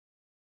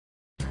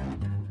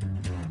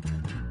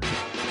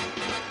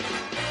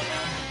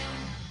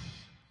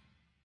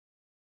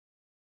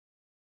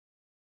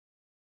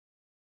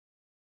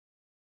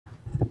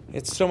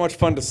It's so much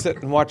fun to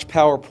sit and watch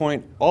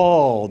PowerPoint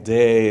all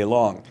day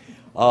long.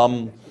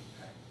 So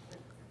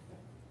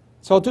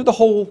I'll do the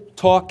whole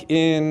talk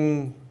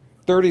in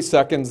 30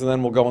 seconds and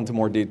then we'll go into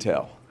more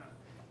detail.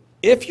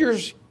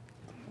 Let's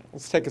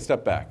take a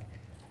step back.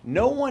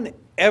 No one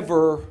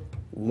ever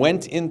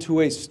went into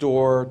a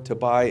store to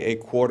buy a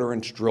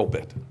 1/4-inch drill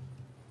bit.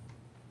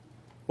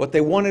 What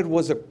they wanted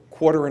was a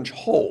 1/4-inch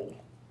hole,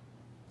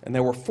 and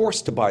they were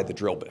forced to buy the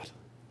drill bit.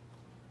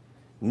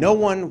 No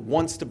one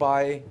wants to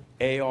buy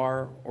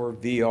AR or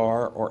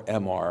VR or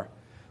MR.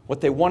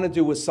 What they want to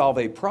do is solve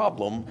a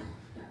problem,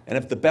 and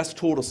if the best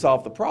tool to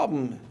solve the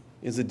problem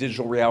is a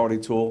digital reality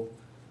tool,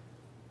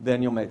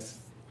 then you'll make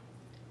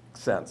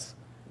sense.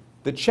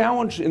 The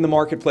challenge in the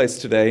marketplace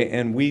today,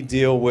 and we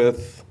deal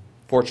with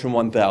Fortune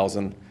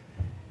 1000,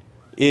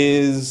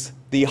 is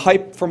the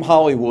hype from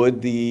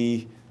Hollywood,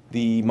 the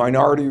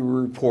Minority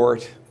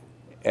Report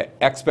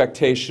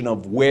expectation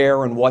of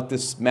where and what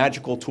this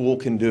magical tool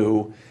can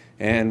do,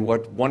 and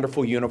what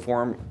wonderful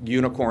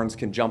unicorns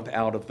can jump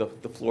out of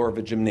the floor of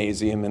a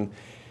gymnasium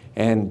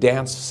and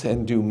dance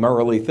and do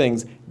merrily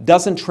things,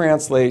 doesn't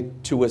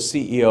translate to a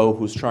CEO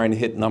who's trying to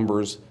hit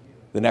numbers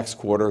the next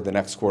quarter, the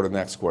next quarter, the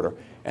next quarter.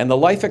 And the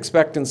life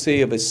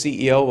expectancy of a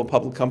CEO of a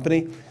public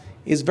company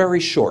is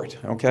very short,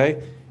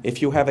 okay?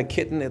 If you have a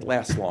kitten, it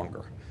lasts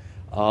longer.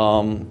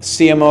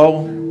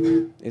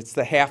 CMO, it's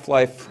the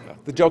half-life.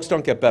 The jokes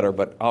don't get better,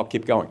 but I'll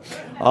keep going.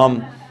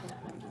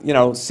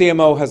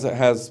 CMO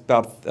has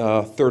about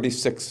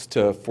 36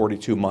 to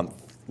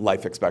 42-month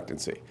life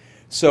expectancy.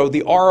 So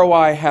the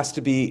ROI has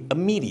to be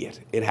immediate.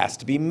 It has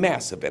to be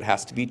massive. It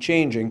has to be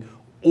changing,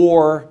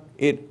 or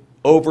it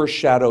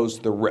overshadows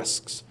the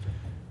risks.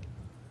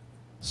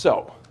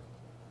 So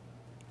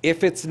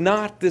if it's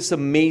not this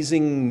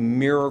amazing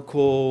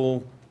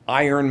miracle,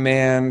 Iron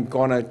Man,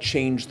 gonna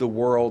change the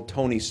world,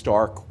 Tony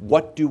Stark,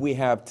 what do we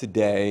have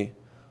today?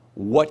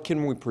 What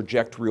can we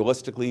project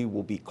realistically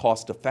will be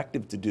cost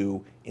effective to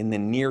do in the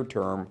near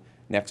term,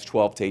 next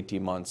 12 to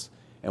 18 months,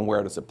 and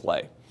where does it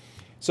play?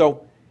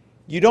 So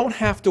you don't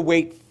have to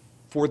wait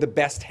for the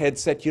best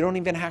headset. You don't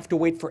even have to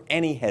wait for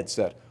any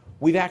headset.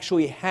 We've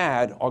actually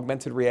had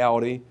augmented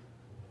reality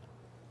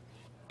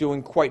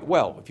doing quite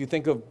well. If you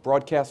think of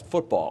broadcast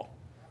football,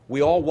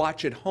 we all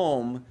watch at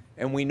home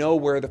and we know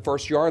where the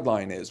first yard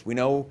line is. We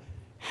know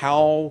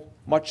how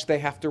much they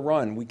have to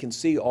run. We can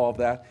see all of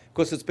that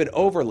because it's been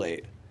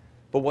overlaid.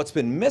 But what's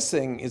been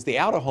missing is the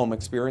out-of-home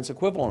experience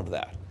equivalent of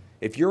that.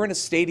 If you're in a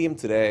stadium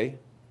today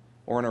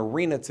or an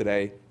arena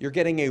today, you're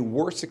getting a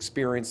worse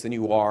experience than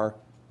you are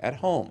at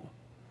home.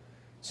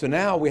 So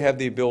now we have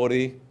the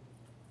ability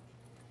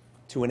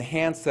to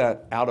enhance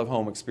that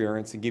out-of-home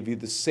experience and give you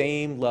the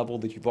same level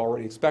that you've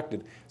already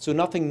expected. So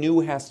nothing new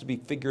has to be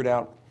figured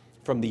out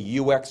from the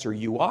UX or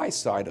UI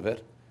side of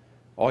it.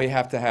 All you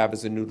have to have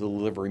is a new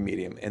delivery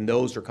medium, and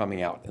those are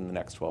coming out in the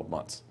next 12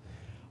 months.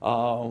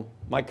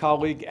 My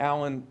colleague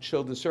Alan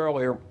showed this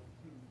earlier,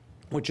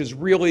 which is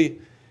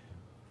really,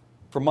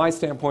 from my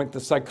standpoint, the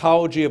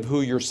psychology of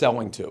who you're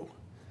selling to.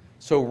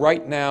 So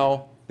right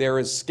now, there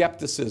is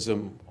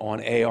skepticism on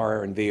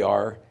AR and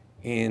VR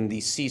in the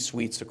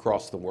C-suites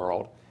across the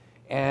world.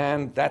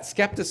 And that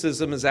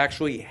skepticism is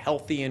actually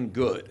healthy and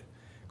good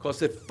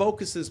because it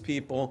focuses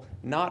people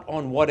not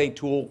on what a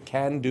tool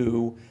can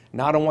do,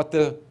 not on what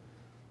the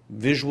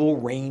visual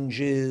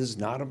range is,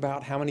 not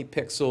about how many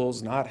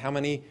pixels, not how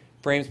many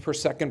frames per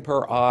second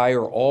per eye,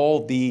 or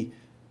all the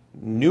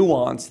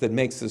nuance that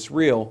makes this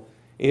real.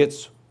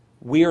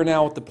 We are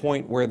now at the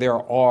point where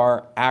there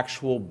are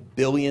actual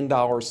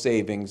billion-dollar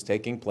savings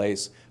taking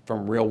place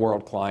from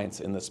real-world clients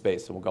in the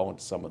space, and we'll go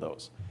into some of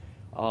those.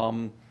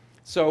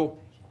 So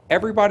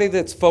everybody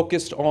that's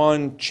focused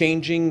on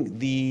changing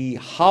the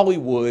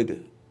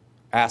Hollywood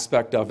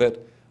aspect of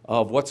it,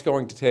 of what's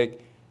going to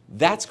take,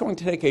 that's going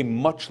to take a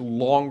much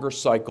longer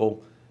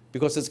cycle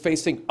because it's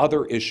facing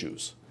other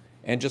issues.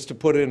 And just to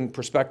put it in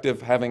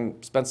perspective, having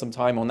spent some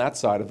time on that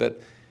side of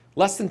it,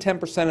 less than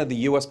 10% of the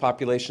US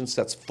population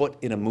sets foot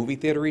in a movie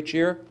theater each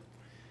year.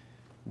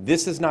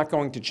 This is not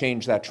going to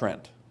change that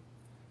trend.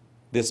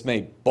 This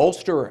may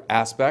bolster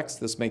aspects,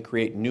 this may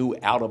create new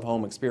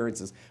out-of-home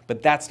experiences,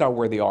 but that's not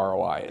where the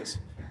ROI is.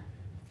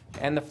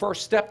 And the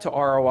first step to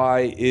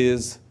ROI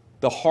is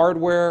the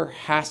hardware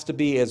has to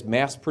be as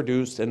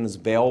mass-produced and as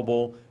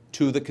available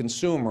to the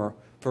consumer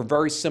for a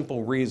very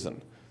simple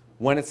reason.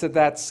 When it's at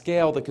that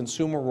scale, the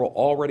consumer will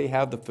already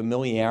have the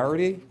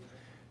familiarity,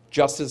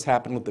 just as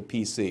happened with the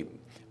PC.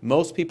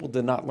 Most people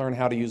did not learn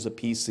how to use a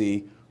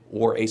PC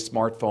or a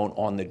smartphone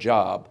on the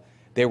job.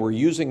 They were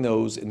using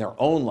those in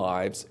their own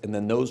lives, and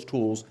then those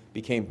tools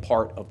became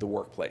part of the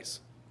workplace.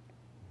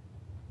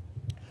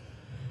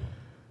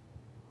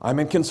 I'm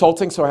in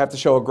consulting, so I have to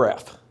show a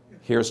graph.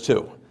 Here's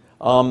two.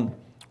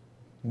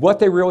 What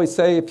they really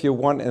say, if you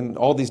want, and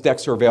all these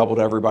decks are available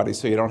to everybody,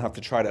 so you don't have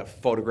to try to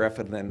photograph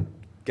it and then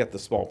get the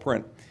small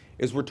print,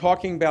 is we're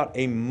talking about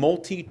a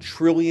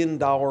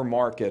multi-trillion-dollar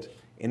market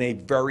in a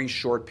very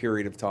short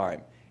period of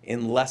time,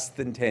 in less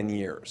than 10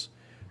 years.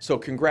 So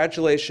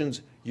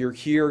congratulations, you're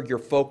here, you're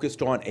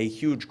focused on a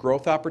huge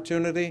growth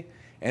opportunity,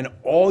 And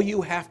all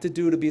you have to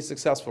do to be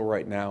successful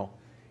right now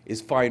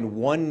is find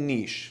one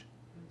niche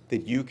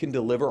that you can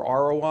deliver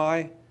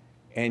ROI,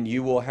 and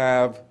you will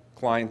have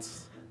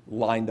clients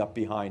lined up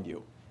behind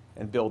you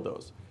and build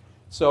those.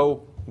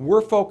 So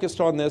we're focused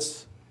on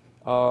this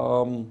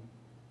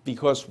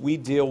because we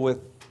deal with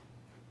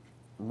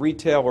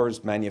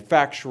retailers,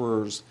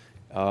 manufacturers,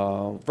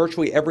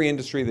 virtually every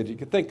industry that you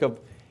could think of,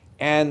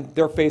 and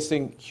they're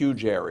facing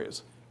huge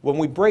areas. When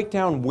we break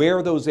down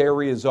where those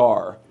areas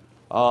are,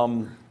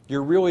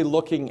 you're really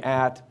looking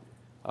at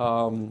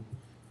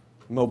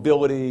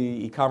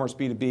mobility, e-commerce,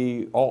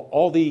 B2B,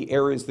 all the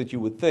areas that you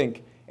would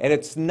think, and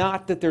it's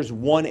not that there's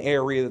one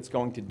area that's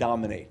going to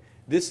dominate.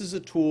 This is a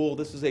tool,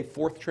 this is a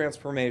fourth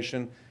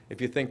transformation. If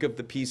you think of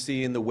the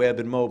PC and the web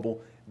and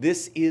mobile,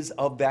 this is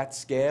of that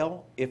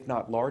scale, if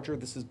not larger.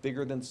 This is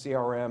bigger than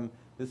CRM.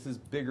 This is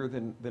bigger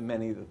than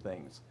many of the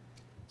things.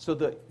 So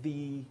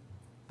the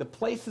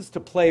places to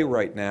play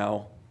right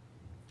now,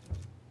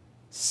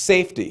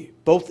 safety,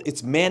 both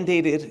it's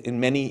mandated in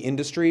many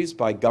industries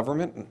by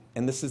government,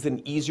 and this is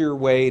an easier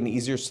way, an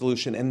easier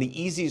solution, and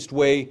the easiest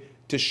way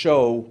to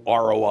show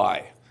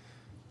ROI.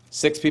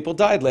 6 people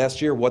died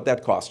last year, what'd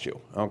that cost you,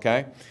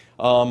 okay?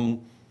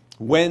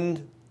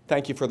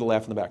 Thank you for the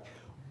laugh in the back.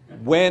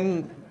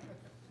 When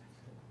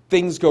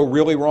things go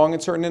really wrong in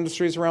certain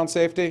industries around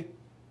safety,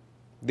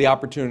 the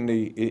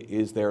opportunity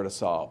is there to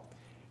solve.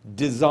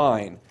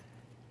 Design.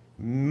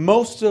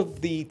 Most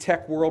of the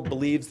tech world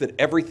believes that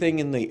everything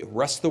in the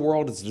rest of the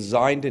world is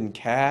designed in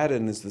CAD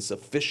and is this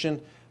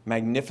efficient,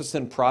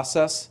 magnificent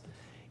process.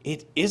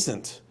 It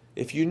isn't.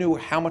 If you knew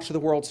how much of the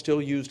world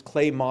still used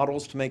clay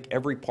models to make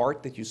every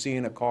part that you see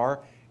in a car,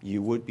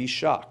 you would be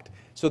shocked.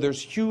 So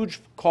there's huge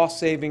cost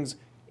savings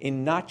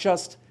in not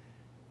just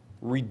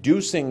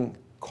reducing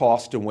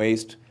cost and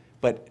waste,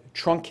 but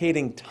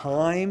truncating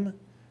time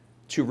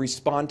to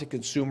respond to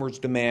consumers'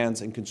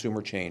 demands and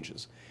consumer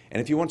changes. And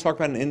if you want to talk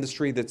about an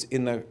industry that's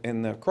in the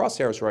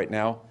crosshairs right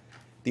now,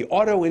 the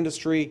auto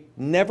industry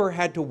never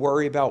had to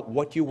worry about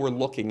what you were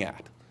looking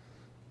at.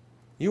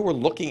 You were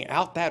looking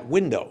out that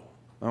window,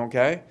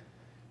 okay?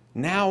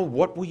 Now,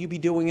 what will you be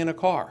doing in a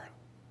car?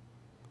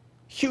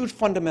 Huge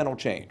fundamental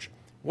change.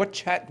 What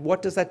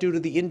does that do to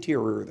the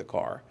interior of the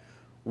car?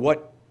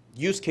 What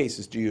use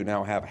cases do you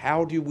now have?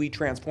 How do we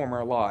transform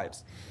our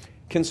lives?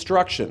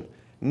 Construction,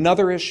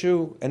 another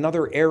issue,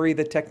 another area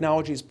that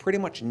technology is pretty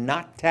much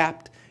not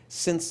tapped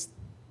since,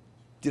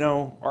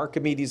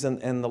 Archimedes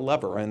and the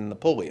lever and the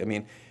pulley. I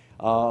mean,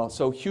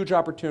 so huge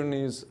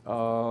opportunities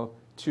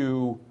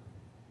to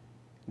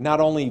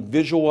not only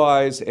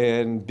visualize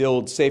and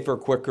build safer,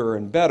 quicker,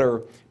 and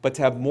better, but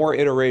to have more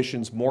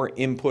iterations, more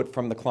input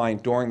from the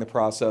client during the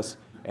process,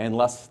 and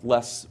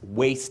less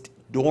waste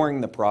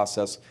during the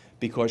process,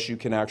 because you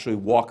can actually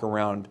walk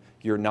around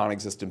your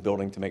non-existent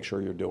building to make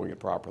sure you're doing it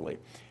properly.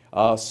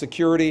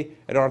 Security,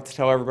 I don't have to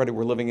tell everybody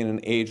we're living in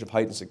an age of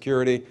heightened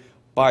security.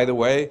 By the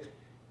way,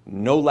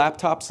 no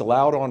laptops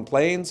allowed on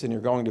planes, and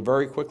you're going to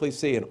very quickly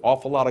see an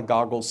awful lot of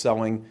goggles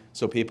selling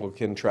so people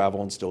can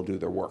travel and still do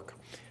their work.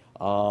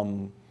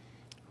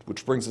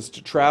 Which brings us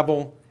to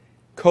travel.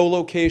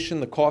 Co-location,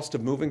 the cost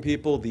of moving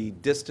people, the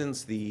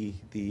distance, the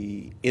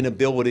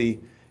inability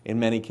in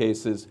many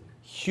cases,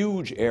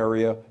 huge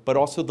area, but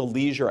also the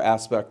leisure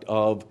aspect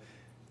of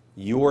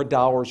your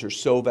dollars are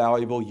so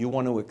valuable. You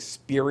want to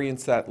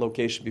experience that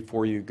location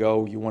before you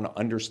go. You want to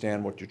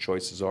understand what your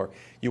choices are.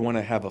 You want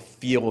to have a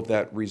feel of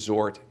that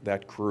resort,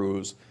 that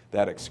cruise,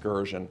 that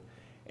excursion.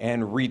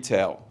 And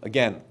retail.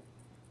 Again,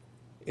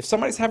 if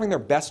somebody's having their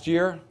best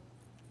year,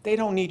 they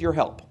don't need your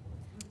help.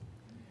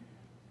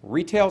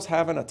 Retail's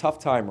having a tough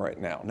time right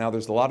now. Now,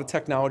 there's a lot of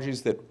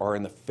technologies that are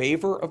in the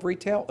favor of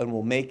retail and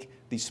will make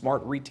the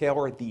smart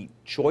retailer the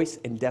choice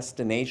and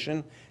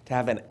destination to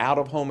have an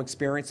out-of-home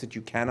experience that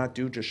you cannot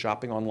do just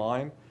shopping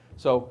online.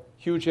 So,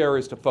 huge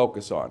areas to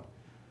focus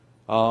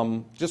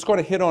on. Just going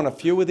to hit on a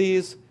few of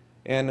these,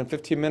 and in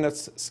 15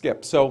 minutes,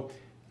 skip. So,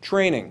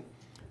 training.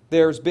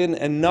 There's been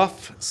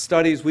enough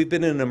studies. We've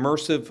been in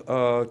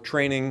immersive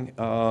training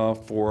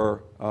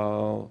for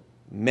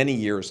many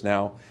years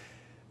now,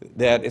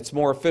 that it's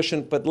more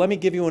efficient. But let me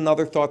give you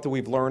another thought that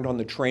we've learned on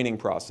the training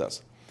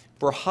process.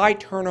 For high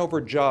turnover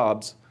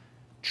jobs,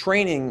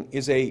 training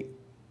is a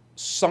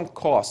sunk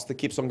cost that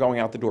keeps them going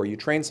out the door. You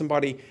train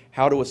somebody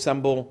how to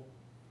assemble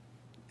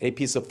a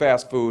piece of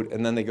fast food,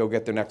 and then they go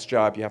get their next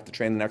job. You have to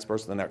train the next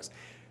person the next.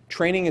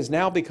 Training is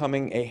now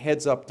becoming a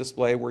heads-up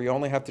display where you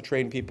only have to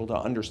train people to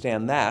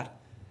understand that,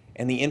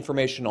 and the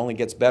information only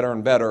gets better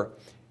and better,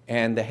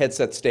 and the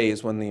headset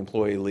stays when the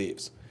employee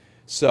leaves.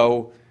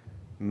 So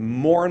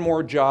more and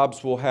more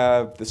jobs will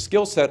have the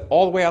skill set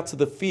all the way out to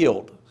the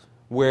field,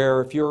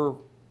 where if you're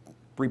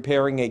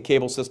repairing a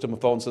cable system, a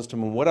phone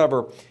system, and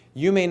whatever,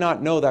 you may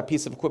not know that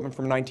piece of equipment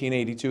from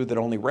 1982 that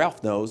only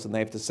Ralph knows, and they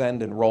have to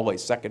send and roll a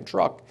second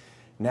truck.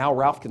 Now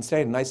Ralph can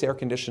stay in a nice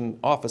air-conditioned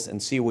office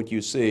and see what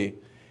you see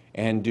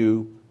and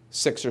do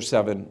 6 or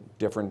 7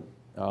 different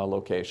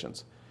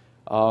locations.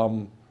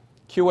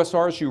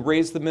 QSRs, you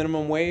raise the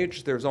minimum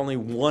wage. There's only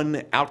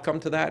one outcome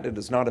to that. It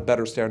is not a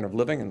better standard of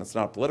living, and it's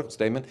not a political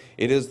statement.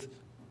 It is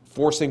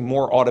forcing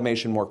more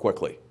automation more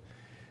quickly.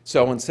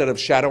 So instead of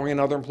shadowing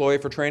another employee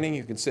for training,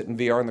 you can sit in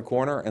VR in the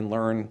corner and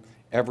learn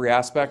every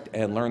aspect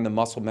and learn the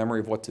muscle memory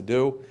of what to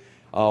do.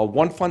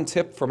 One fun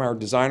tip from our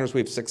designers,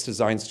 we have 6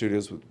 design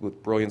studios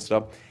with brilliant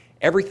stuff.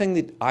 Everything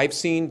that I've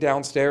seen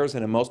downstairs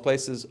and in most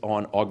places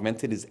on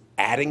Augmented is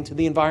adding to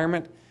the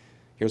environment.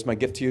 Here's my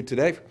gift to you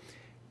today.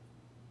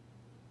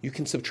 You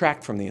can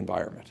subtract from the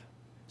environment.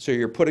 So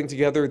you're putting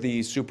together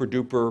the super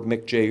duper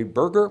McJ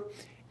burger,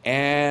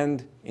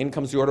 and in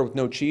comes the order with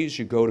no cheese.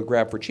 You go to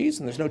grab for cheese,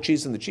 and there's no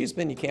cheese in the cheese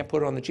bin. You can't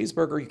put it on the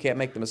cheeseburger. You can't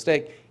make the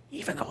mistake,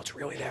 even though it's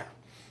really there.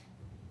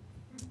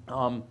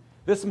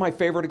 This is my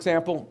favorite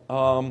example.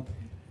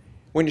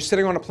 When you're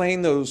sitting on a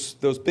plane, those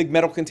big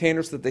metal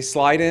containers that they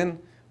slide in,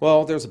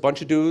 well, there's a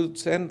bunch of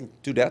dudes and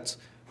dudettes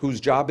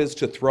whose job is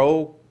to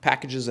throw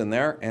packages in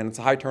there, and it's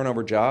a high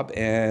turnover job.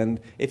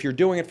 And if you're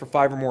doing it for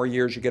 5 or more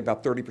years, you get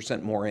about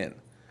 30% more in.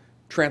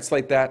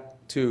 Translate that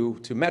to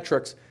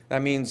metrics,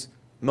 that means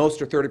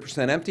most are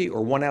 30% empty,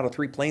 or 1 out of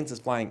 3 planes is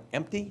flying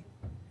empty,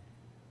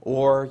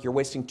 or you're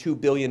wasting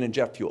 $2 billion in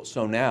jet fuel.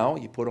 So now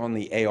you put on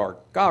the AR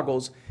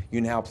goggles,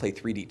 you now play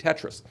 3D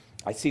Tetris.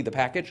 I see the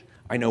package,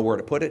 I know where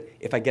to put it.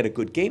 If I get a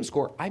good game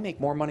score, I make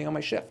more money on my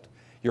shift.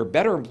 Your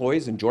better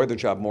employees enjoy their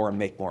job more and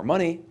make more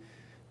money.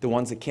 The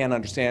ones that can't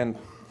understand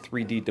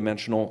 3D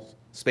dimensional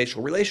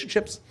spatial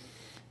relationships,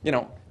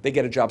 they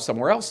get a job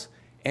somewhere else,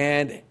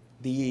 and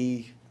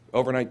the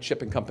overnight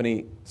shipping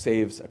company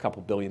saves a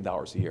couple $2 billion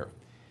a year.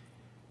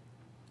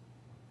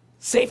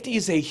 Safety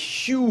is a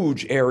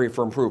huge area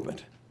for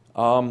improvement.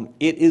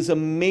 It is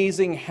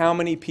amazing how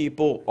many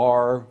people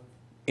are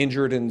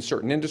injured in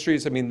certain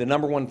industries. I mean, the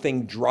 #1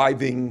 thing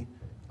driving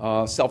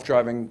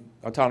self-driving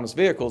autonomous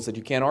vehicles that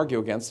you can't argue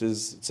against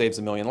is it saves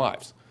 1 million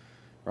lives,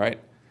 right?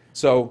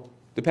 So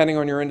depending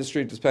on your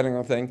industry, depending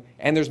on the thing,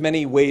 and there's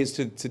many ways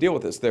to deal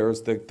with this.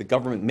 There's the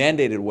government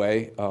mandated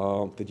way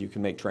that you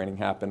can make training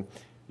happen.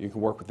 You can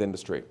work with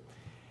industry.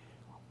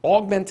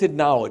 Augmented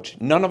knowledge.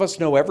 None of us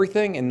know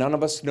everything, and none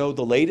of us know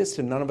the latest,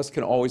 and none of us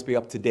can always be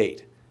up to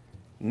date.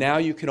 Now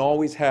you can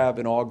always have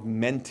an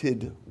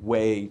augmented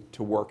way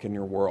to work in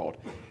your world.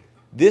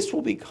 This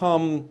will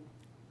become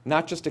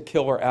not just a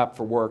killer app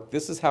for work.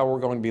 This is how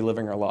we're going to be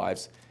living our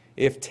lives.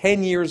 If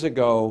 10 years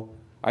ago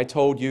I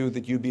told you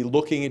that you'd be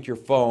looking at your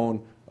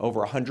phone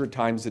over 100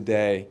 times a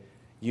day,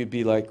 you'd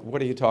be like,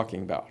 what are you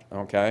talking about,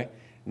 okay?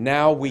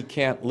 Now we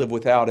can't live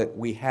without it.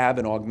 We have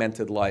an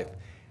augmented life.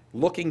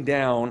 Looking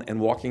down and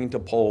walking into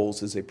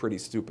poles is a pretty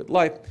stupid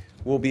life.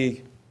 We'll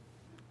be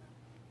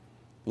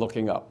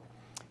looking up.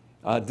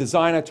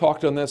 Design, I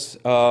talked on this.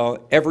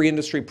 Every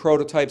industry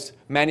prototypes,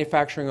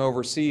 manufacturing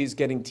overseas,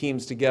 getting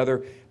teams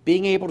together,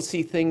 being able to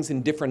see things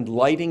in different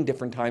lighting,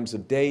 different times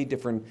of day,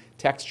 different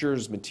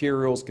textures,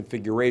 materials,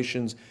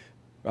 configurations,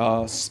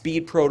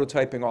 speed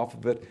prototyping off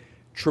of it.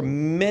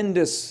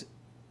 Tremendous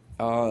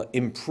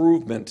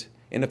improvement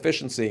in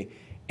efficiency.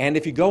 And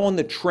if you go on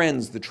the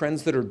trends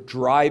that are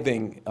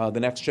driving the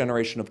next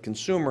generation of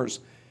consumers,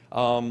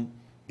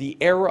 the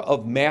era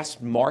of mass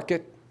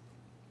market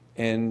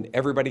and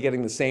everybody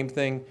getting the same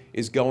thing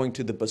is going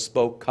to the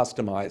bespoke,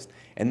 customized.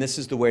 And this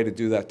is the way to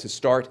do that, to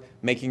start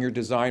making your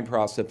design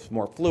process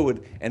more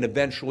fluid and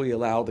eventually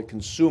allow the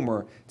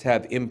consumer to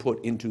have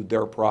input into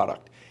their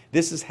product.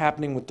 This is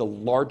happening with the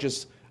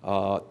largest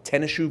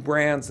tennis shoe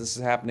brands. This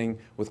is happening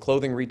with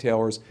clothing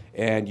retailers,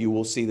 and you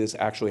will see this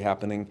actually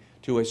happening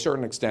to a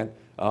certain extent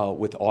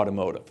with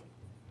automotive.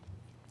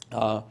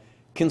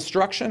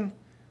 Construction,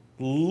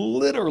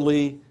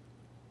 literally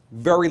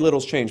very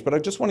little's changed, but I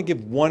just want to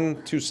give 1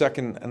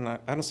 2-second, and I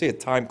don't see a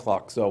time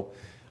clock, so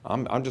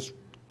I'm just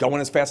going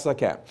as fast as I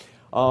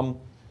can.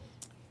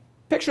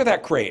 Picture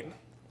that crane.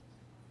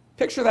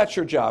 Picture that's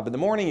your job. In the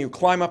morning, you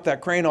climb up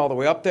that crane all the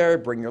way up there,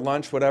 bring your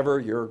lunch, whatever.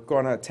 You're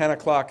going to 10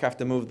 o'clock, have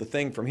to move the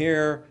thing from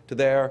here to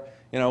there.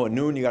 At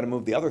noon, you got to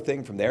move the other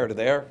thing from there to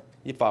there.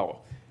 You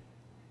follow.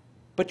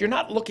 But you're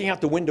not looking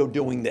out the window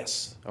doing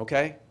this,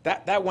 okay?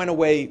 That went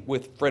away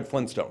with Fred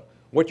Flintstone.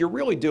 What you're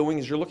really doing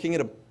is you're looking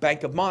at a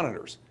bank of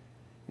monitors.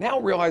 Now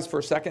realize for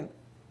a second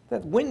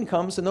that wind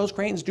comes and those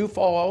cranes do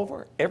fall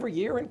over every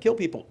year and kill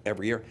people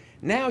every year.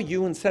 Now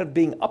you, instead of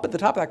being up at the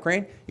top of that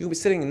crane, you can be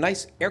sitting in a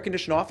nice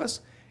air-conditioned office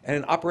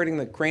and operating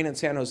the crane in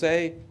San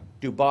Jose,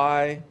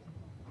 Dubai,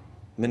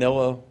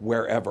 Manila,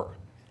 wherever.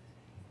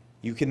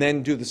 You can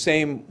then do the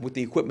same with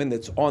the equipment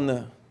that's on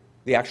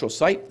the actual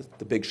site,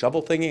 the big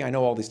shovel thingy. I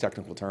know all these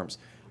technical terms.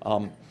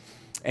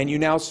 And you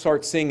now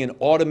start seeing an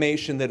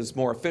automation that is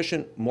more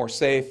efficient, more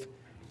safe,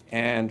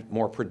 and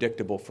more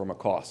predictable from a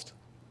cost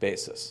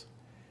basis.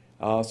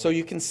 So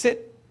you can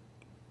sit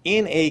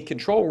in a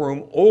control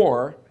room,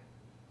 or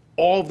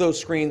all of those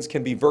screens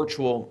can be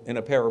virtual in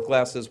a pair of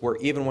glasses, where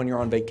even when you're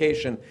on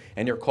vacation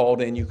and you're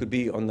called in, you could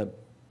be on the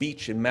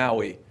beach in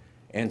Maui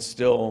and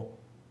still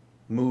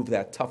move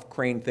that tough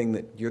crane thing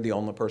that you're the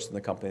only person in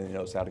the company that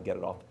knows how to get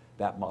it off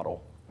that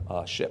model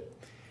ship.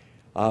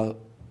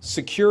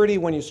 Security,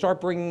 when you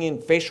start bringing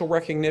in facial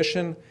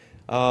recognition,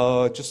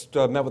 just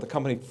met with a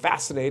company,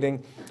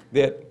 fascinating,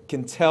 that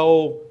can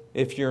tell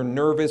if you're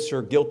nervous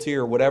or guilty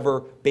or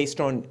whatever based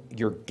on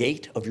your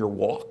gait of your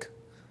walk,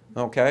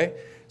 okay?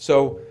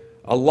 So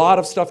a lot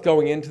of stuff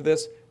going into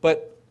this,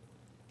 but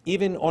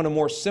even on a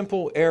more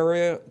simple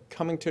area,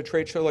 coming to a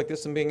trade show like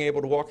this and being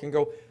able to walk and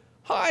go,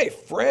 hi,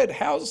 Fred,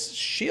 how's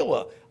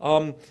Sheila?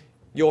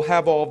 You'll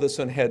have all this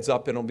on heads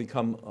up and it'll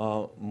become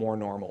more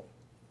normal.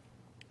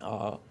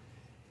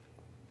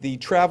 The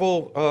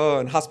travel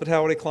and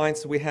hospitality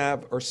clients that we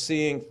have are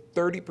seeing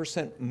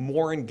 30%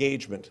 more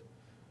engagement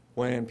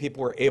when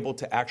people are able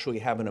to actually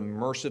have an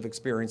immersive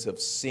experience of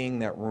seeing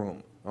that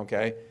room,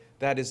 okay?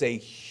 That is a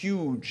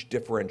huge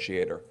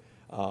differentiator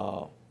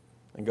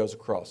and goes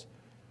across.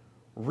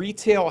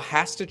 Retail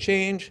has to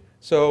change,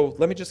 so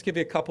let me just give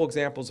you a couple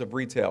examples of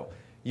retail.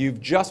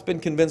 You've just been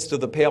convinced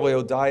of the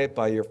paleo diet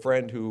by your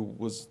friend who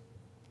was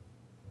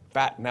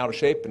fat and out of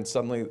shape and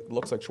suddenly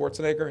looks like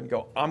Schwarzenegger, and you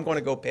go, I'm going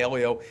to go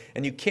paleo,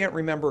 and you can't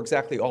remember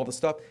exactly all the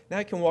stuff. Now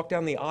you can walk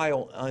down the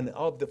aisle, and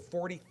of the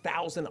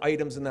 40,000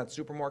 items in that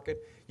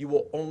supermarket, you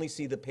will only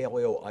see the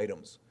paleo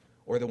items,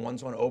 or the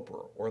ones on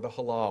Oprah, or the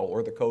halal,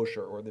 or the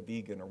kosher, or the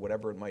vegan, or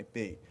whatever it might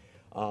be.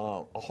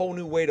 A whole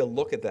new way to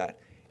look at that.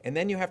 And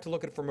then you have to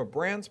look at it from a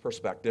brand's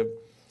perspective,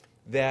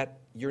 that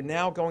you're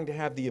now going to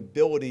have the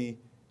ability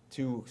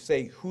to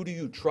say, who do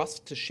you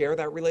trust to share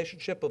that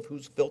relationship of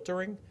who's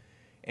filtering?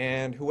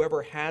 And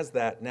whoever has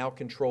that now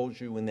controls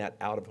you in that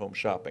out-of-home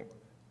shopping.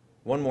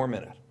 One more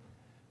minute.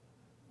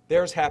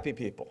 There's happy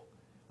people.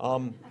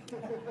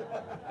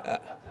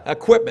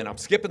 Equipment, I'm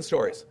skipping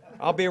stories.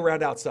 I'll be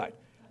around outside.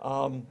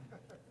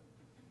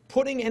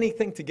 Putting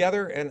anything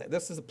together, and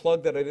this is a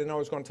plug that I didn't know I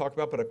was going to talk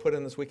about, but I put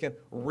in this weekend.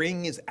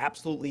 Ring is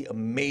absolutely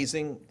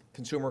amazing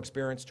consumer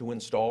experience to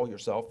install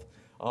yourself.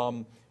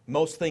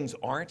 Most things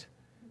aren't.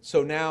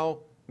 So now,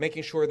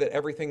 making sure that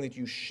everything that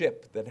you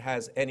ship that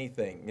has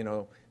anything, you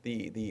know,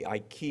 the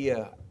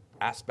IKEA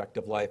aspect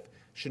of life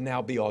should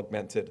now be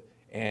augmented,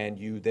 and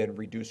you then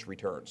reduce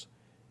returns.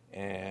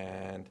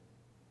 And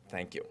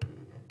thank you.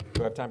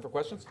 Do I have time for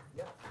questions?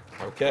 Yeah.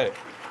 Okay.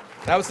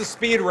 That was the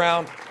speed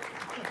round.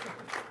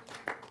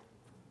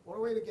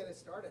 One way to get it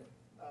started.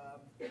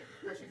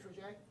 Question for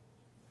Jay?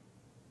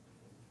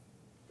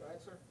 Go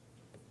ahead, sir.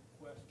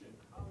 Question,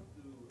 how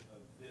do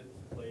events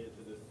play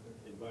into this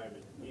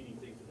environment? Meaning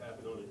things that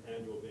happen on an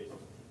annual basis,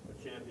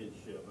 a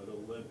championship, an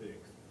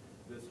Olympics,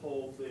 this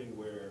whole thing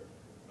where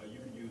you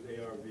can use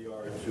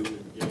AR+VR to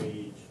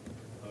engage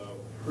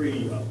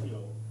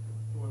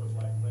sort of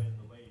like land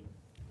the lane,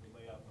 to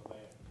lay out the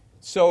land.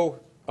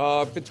 So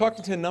I've been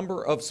talking to a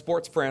number of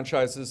sports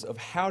franchises of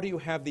how do you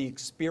have the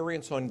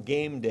experience on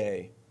game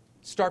day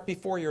start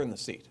before you're in the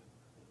seat,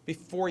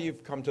 before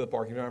you've come to the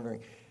park, you know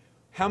everything.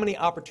 How many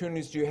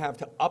opportunities do you have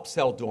to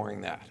upsell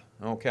during that?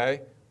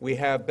 Okay, we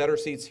have better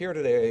seats here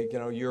today. You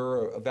know,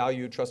 you're a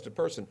valued, trusted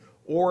person,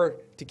 or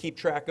to keep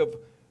track of,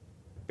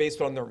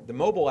 based on the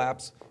mobile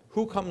apps,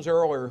 who comes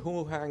earlier,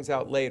 who hangs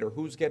out later,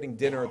 who's getting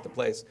dinner at the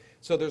place.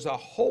 So there's a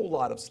whole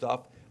lot of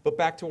stuff. But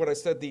back to what I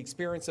said, the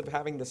experience of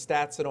having the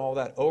stats and all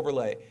that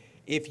overlay.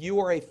 If you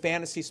are a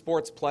fantasy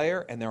sports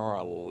player, and there are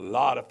a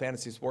lot of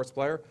fantasy sports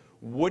players,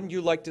 wouldn't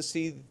you like to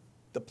see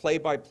the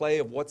play-by-play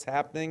of what's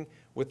happening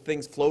with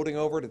things floating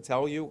over to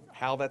tell you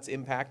how that's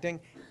impacting?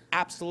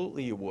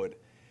 Absolutely you would.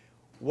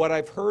 What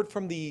I've heard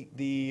from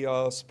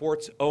the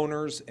sports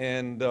owners,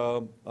 and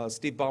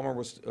Steve Ballmer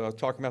was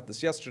talking about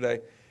this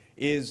yesterday,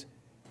 is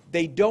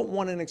they don't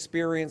want an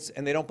experience,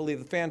 and they don't believe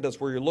the fan does,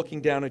 where you're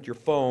looking down at your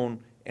phone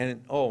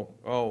and,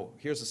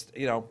 here's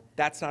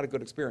that's not a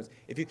good experience.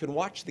 If you can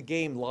watch the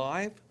game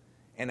live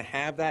and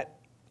have that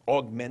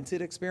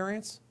augmented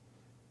experience,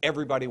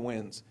 everybody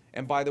wins.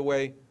 And by the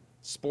way,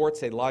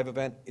 sports, a live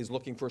event, is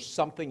looking for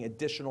something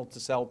additional to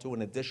sell to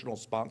an additional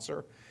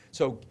sponsor.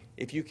 So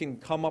if you can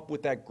come up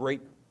with that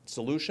great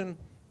solution,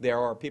 there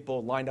are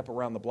people lined up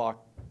around the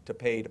block to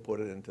pay to put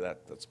it into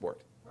that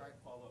sport. All right,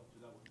 follow up to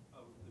that one.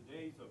 The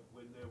days of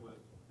when there was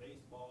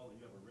baseball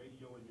and you have a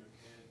radio in your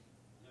hand,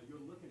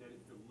 you're looking at it,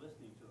 you're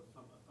listening to a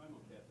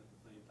simulcast at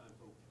the same time.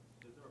 So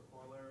is there a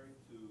corollary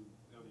to,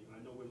 I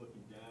know we're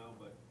looking down,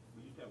 but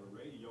we used to have a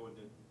radio and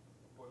then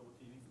portable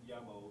TV for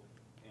Yamo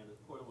and a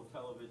portable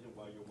television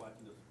while you're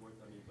watching the sports.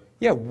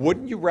 Yeah,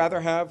 wouldn't you rather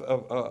have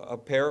a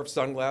pair of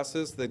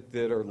sunglasses that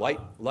are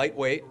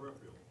lightweight,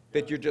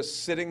 that you're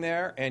just sitting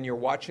there and you're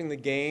watching the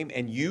game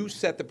and you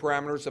set the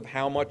parameters of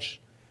how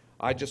much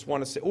I just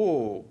want to say,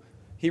 oh,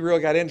 he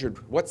really got injured.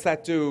 What's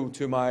that do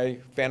to my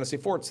fantasy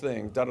sports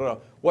thing? Da, da, da.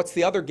 What's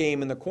the other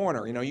game in the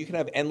corner? You know, you can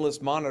have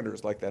endless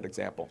monitors like that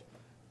example.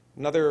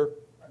 Another,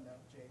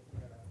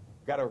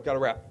 got to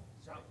wrap.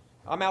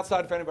 I'm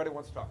outside if anybody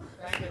wants to talk.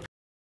 Thank you.